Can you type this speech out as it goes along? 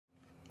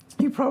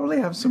You probably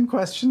have some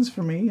questions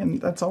for me,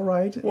 and that's all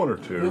right. One or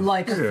two.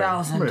 Like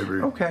 1,000.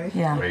 Maybe. Okay.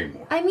 Yeah. Way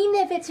more. I mean,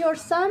 if it's your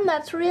son,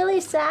 that's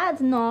really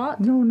sad, Nott.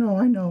 No,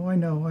 I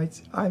know.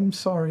 I'm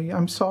sorry.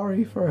 I'm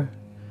sorry for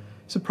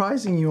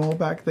surprising you all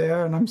back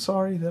there, and I'm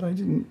sorry that I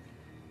didn't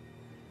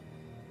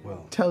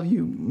tell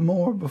you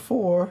more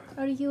before.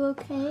 Are you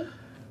okay?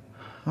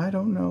 I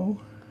don't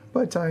know,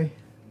 but I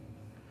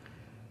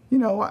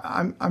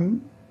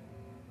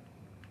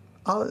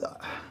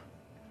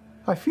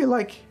feel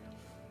like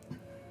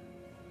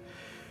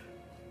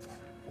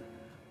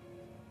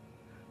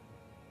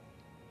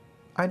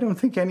I don't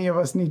think any of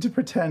us need to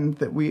pretend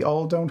that we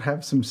all don't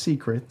have some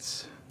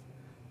secrets,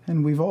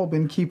 and we've all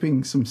been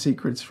keeping some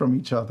secrets from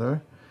each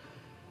other.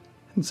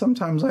 And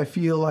sometimes I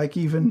feel like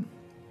even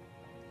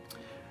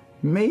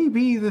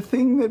maybe the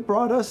thing that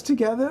brought us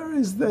together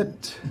is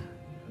that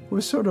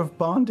we're sort of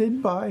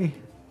bonded by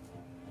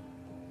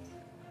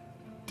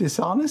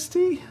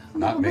dishonesty a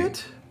Not little me.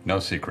 bit. No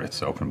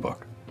secrets, open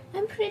book.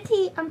 I'm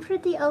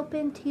pretty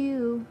open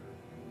too.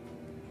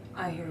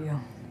 I hear you.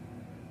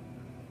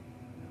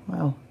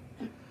 Well,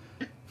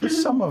 for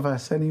some of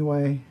us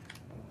anyway.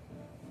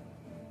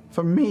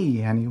 For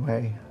me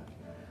anyway.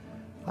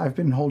 I've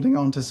been holding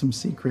on to some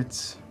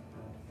secrets.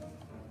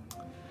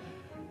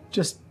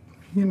 Just,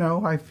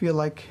 I feel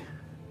like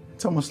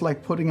it's almost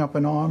like putting up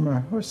an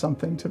armor or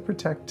something to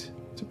protect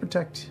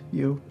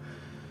you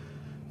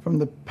from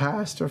the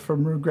past or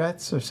from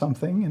regrets or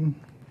something.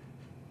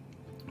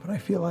 But I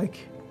feel like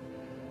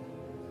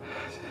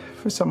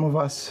for some of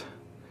us,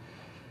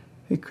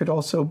 it could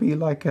also be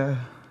like a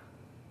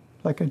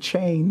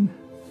chain,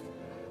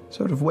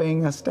 sort of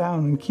weighing us down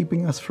and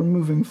keeping us from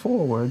moving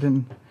forward.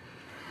 And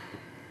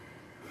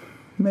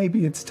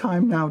maybe it's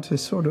time now to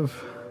sort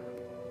of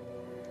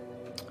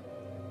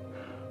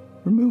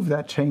remove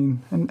that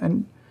chain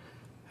and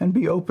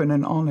be open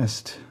and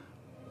honest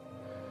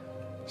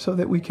so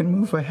that we can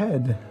move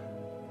ahead.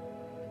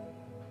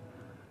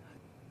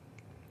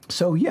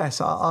 So yes,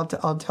 I'll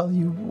tell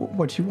you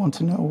what you want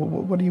to know.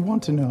 What do you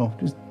want to know?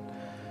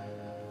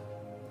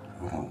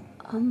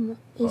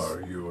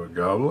 Are you a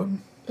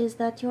goblin? Is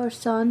that your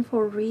son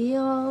for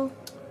real?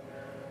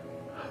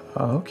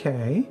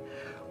 Okay.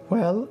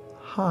 Well,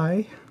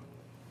 hi.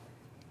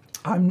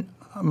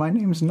 My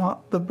name's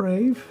Nott the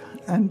Brave,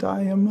 and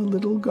I am a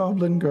little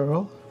goblin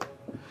girl.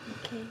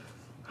 Okay.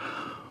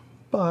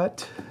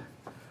 But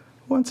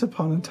once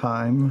upon a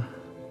time,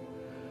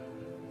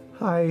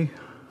 I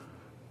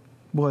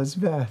was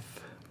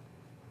Veth,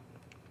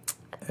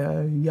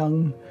 a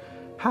young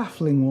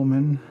halfling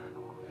woman.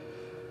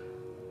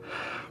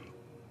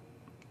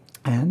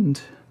 And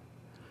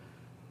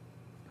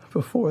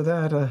before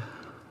that, a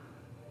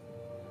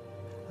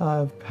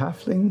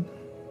halfling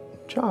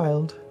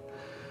child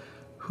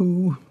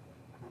who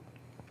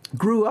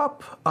grew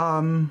up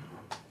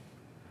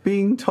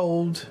being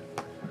told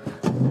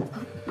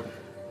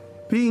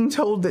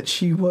that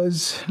she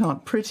was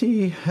not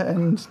pretty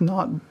and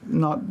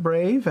not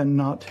brave and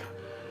not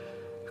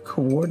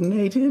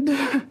coordinated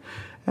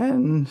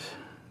and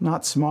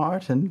not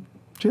smart and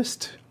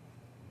just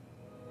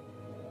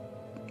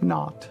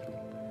not.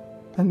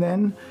 And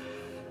then,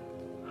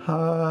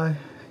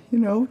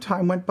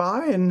 time went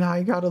by and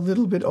I got a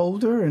little bit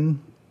older and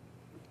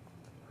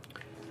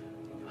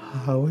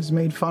I was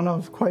made fun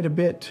of quite a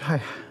bit.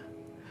 I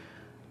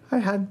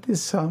had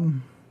this,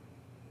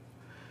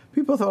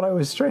 people thought I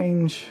was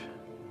strange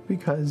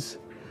because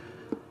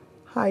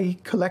I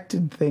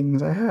collected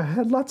things. I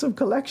had lots of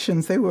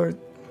collections. They were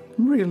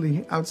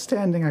really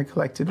outstanding. I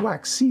collected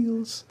wax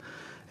seals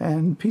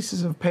and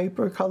pieces of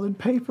paper, colored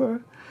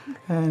paper,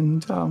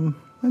 and some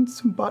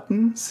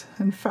buttons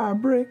and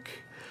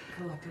fabric.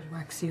 Collected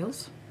wax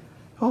seals?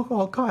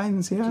 All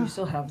kinds, yeah. Do you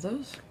still have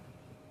those?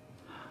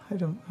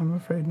 I'm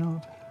afraid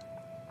not.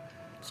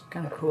 It's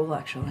kind of cool,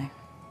 actually.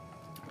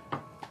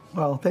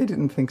 Well, they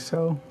didn't think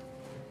so.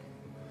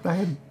 I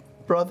had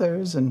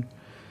brothers and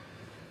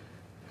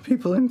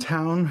people in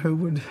town who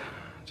would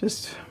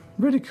just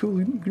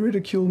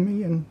ridicule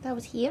me. And That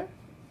was here?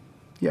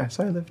 yes,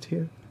 I lived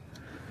here.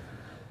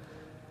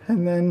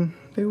 And then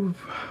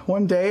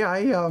one day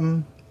I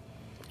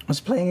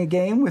was playing a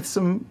game with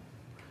some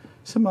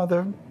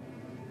other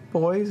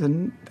boys,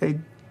 and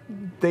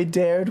they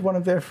dared one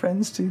of their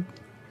friends to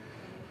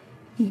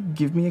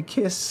give me a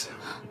kiss.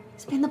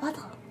 Spin the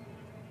bottle.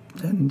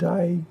 And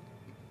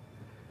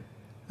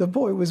the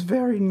boy was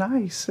very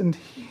nice, and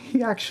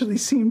he actually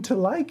seemed to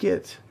like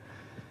it.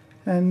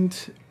 And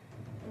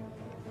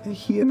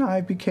he and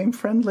I became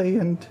friendly,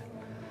 and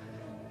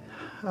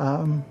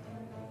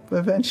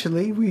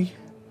eventually we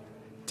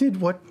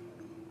did what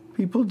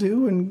people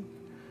do and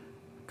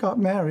got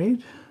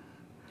married.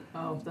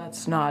 Oh,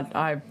 that's not.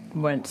 I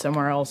went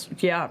somewhere else.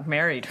 Yeah,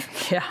 married.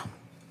 Yeah.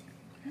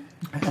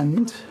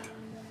 And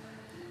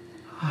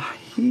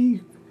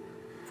he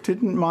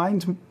didn't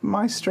mind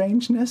my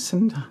strangeness,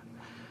 and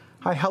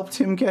I helped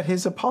him get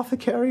his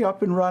apothecary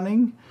up and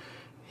running.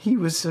 He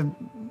was a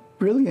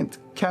brilliant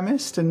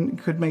chemist and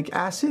could make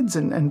acids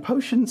and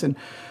potions, and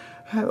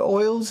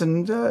oils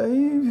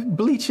and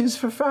bleaches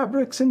for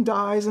fabrics and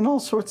dyes and all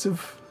sorts of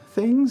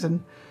things.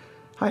 And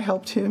I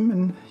helped him,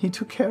 and he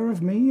took care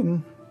of me,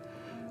 and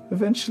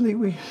eventually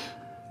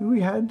we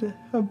had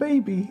a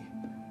baby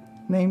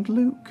named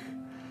Luke.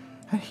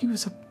 And he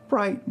was a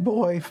bright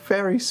boy,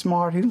 very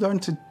smart. He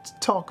learned to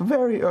talk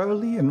very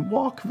early and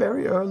walk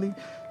very early.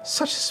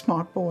 Such a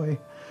smart boy.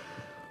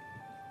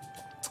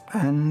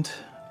 And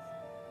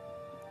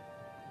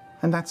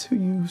that's who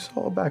you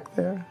saw back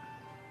there,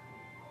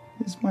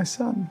 is my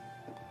son.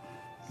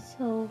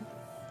 So,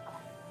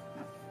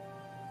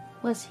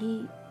 was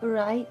he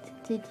right?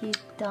 Did you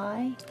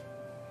die?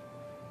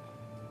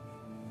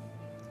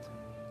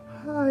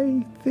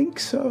 I think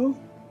so.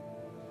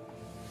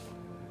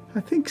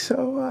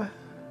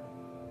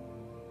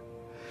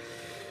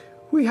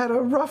 We had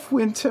a rough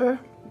winter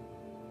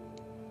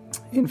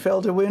in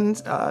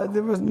Felderwind.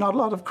 There was not a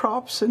lot of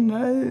crops,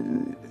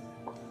 and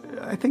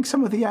I think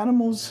some of the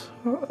animals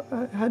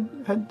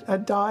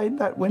had died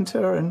that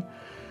winter. And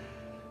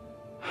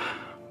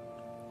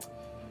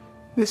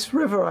this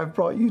river I've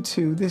brought you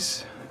to,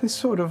 this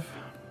sort of,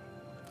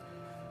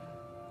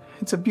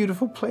 it's a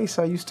beautiful place.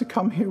 I used to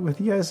come here with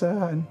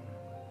Yeza, and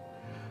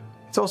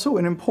it's also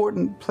an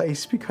important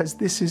place because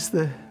this is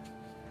the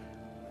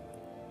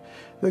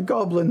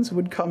goblins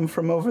would come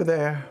from over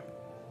there,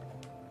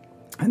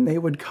 and they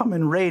would come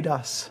and raid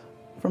us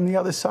from the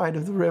other side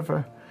of the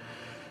river.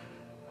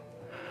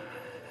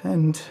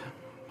 And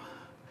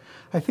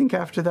I think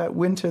after that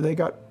winter they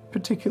got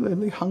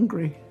particularly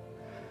hungry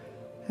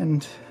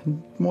and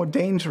more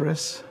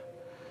dangerous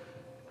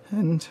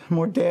and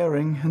more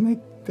daring,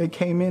 and they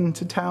came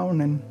into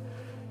town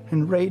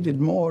and raided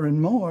more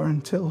and more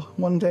until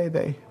one day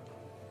they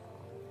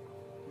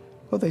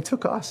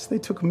took us. They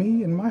took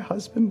me and my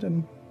husband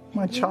and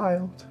my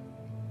child,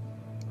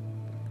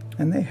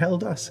 and they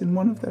held us in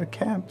one of their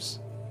camps.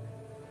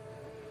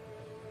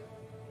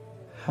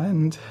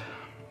 And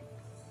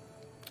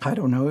I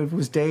don't know, it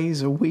was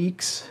days or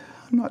weeks,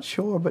 I'm not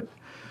sure, but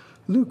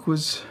Luke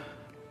was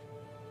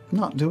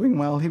not doing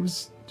well. He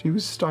was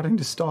starting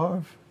to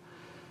starve,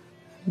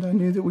 and I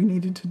knew that we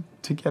needed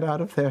to get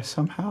out of there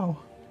somehow.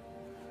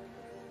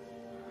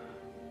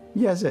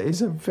 Yeza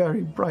is a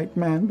very bright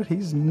man, but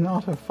he's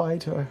not a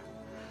fighter.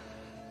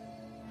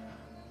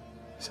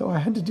 So I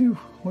had to do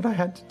what I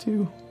had to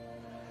do.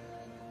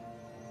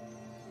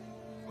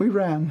 We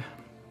ran.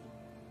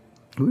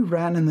 We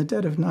ran in the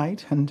dead of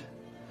night, and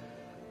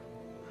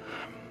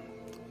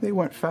they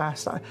weren't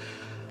fast.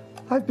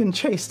 I've been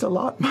chased a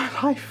lot in my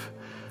life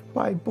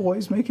by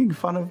boys making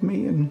fun of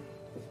me, and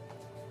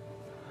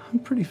I'm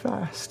pretty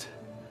fast.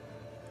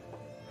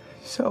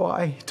 So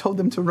I told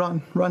them to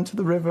run to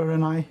the river,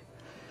 and I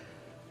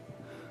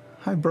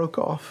broke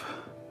off,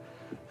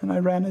 and I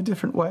ran a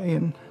different way,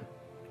 and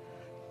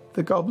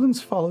the goblins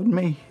followed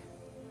me.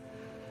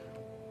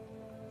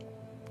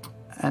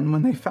 And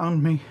when they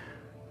found me,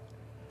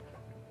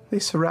 they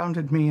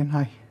surrounded me, and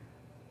I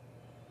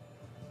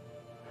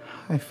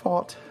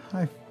fought.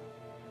 I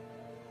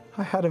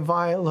had a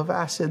vial of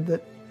acid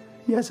that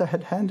Yeza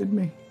had handed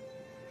me,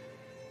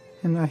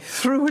 and I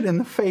threw it in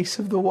the face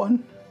of the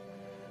one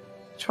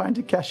trying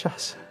to catch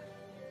us.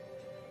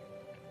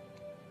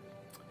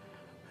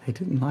 They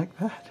didn't like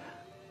that.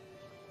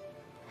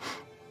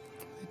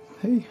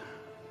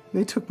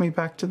 They took me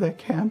back to their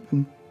camp,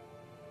 and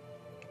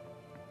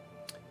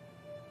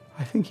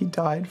I think he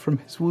died from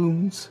his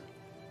wounds.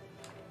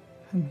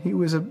 And he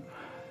was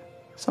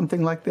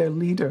something like their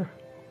leader.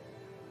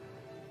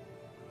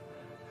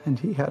 And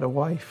he had a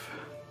wife.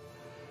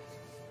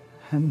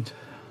 And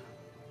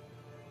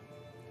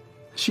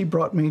she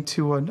brought me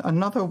to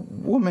another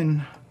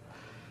woman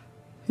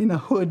in a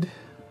hood,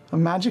 a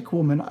magic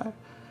woman.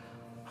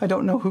 I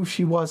don't know who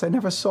she was. I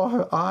never saw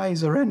her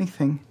eyes or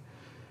anything.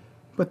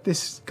 But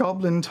this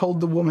goblin told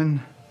the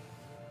woman,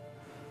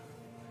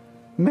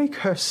 "Make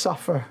her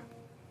suffer."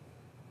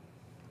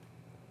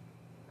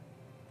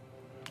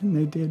 And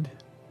they did.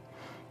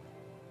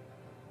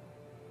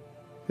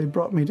 They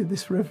brought me to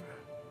this river.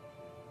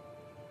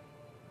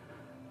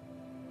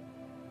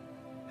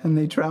 And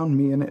they drowned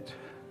me in it.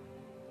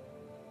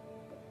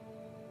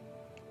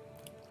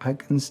 I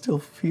can still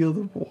feel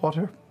the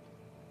water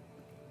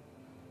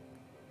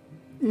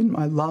in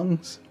my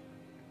lungs,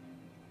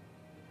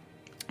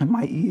 and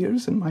my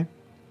ears, and my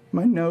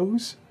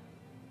nose.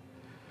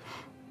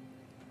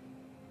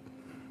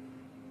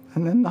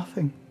 And then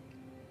nothing.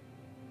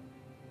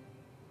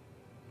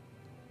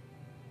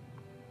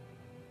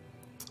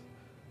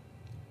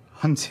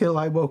 Until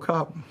I woke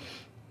up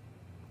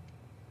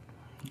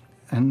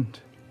and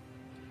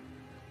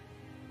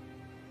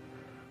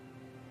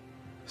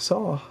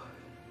saw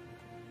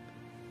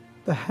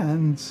the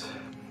hands,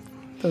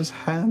 the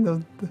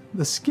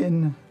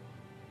skin.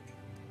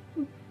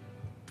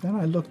 Then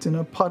I looked in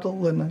a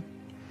puddle, and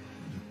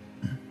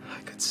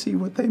I could see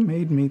what they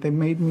made me. They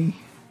made me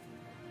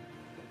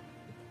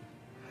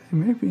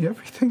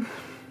everything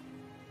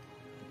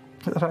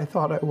that I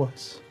thought I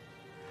was.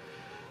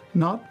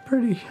 Not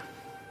pretty.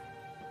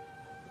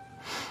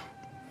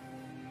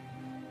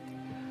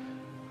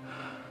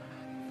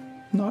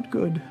 Not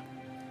good.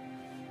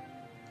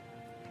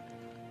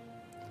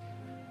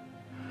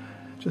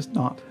 Just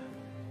not.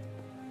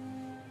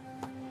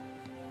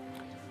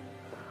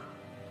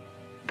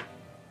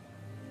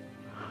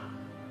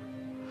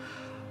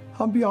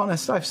 I'll be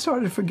honest, I've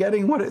started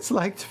forgetting what it's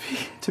like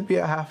to be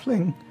a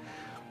halfling.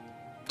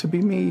 To be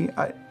me.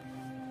 I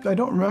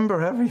don't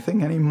remember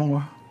everything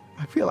anymore.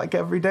 I feel like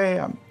every day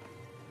I'm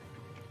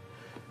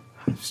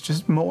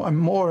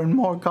more and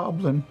more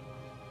goblin.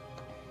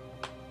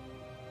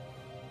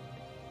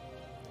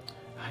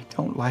 I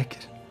don't like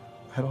it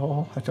at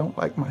all. I don't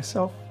like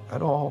myself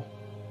at all.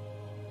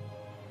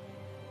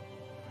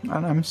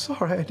 And I'm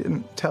sorry I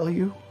didn't tell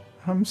you.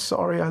 I'm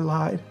sorry I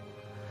lied.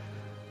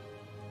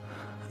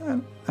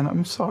 And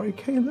I'm sorry,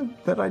 Caleb,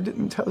 that I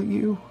didn't tell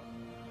you.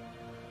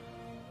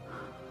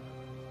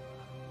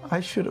 I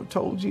should have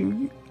told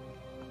you.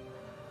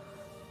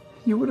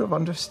 You would have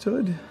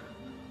understood.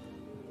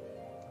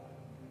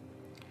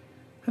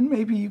 And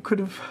maybe you could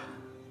have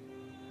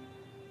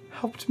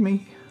helped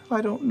me.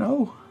 I don't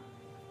know.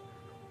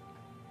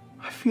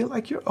 I feel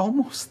like you're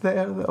almost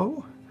there,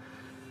 though.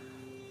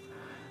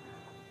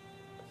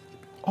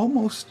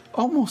 Almost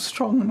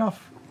strong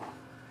enough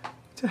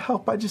to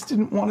help. I just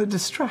didn't want to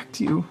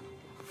distract you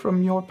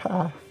from your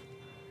path.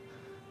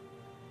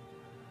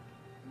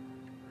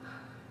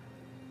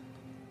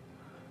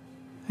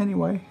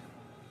 Anyway,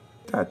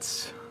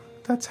 that's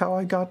how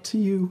I got to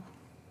you.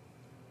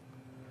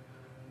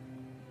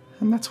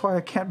 And that's why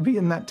I can't be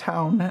in that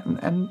town,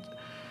 and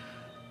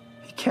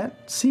he can't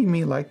see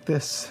me like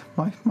this.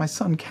 My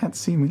son can't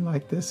see me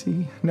like this.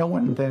 No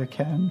one there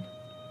can.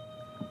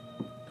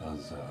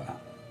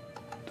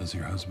 Does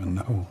your husband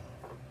know?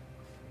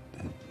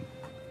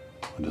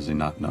 Or does he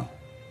not know?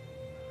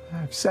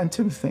 I've sent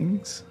him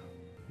things.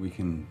 We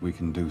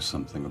can do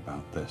something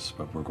about this,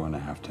 but we're going to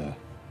have to...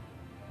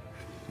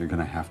 You're going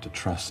to have to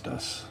trust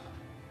us.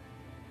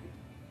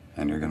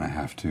 And you're going to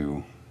have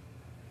to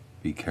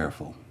be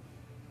careful.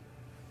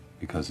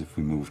 Because if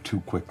we move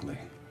too quickly,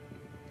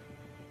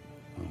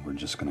 well, we're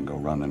just going to go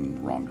running in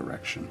the wrong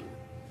direction.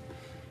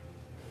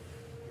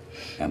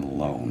 And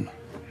alone.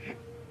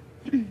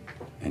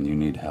 And you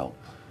need help.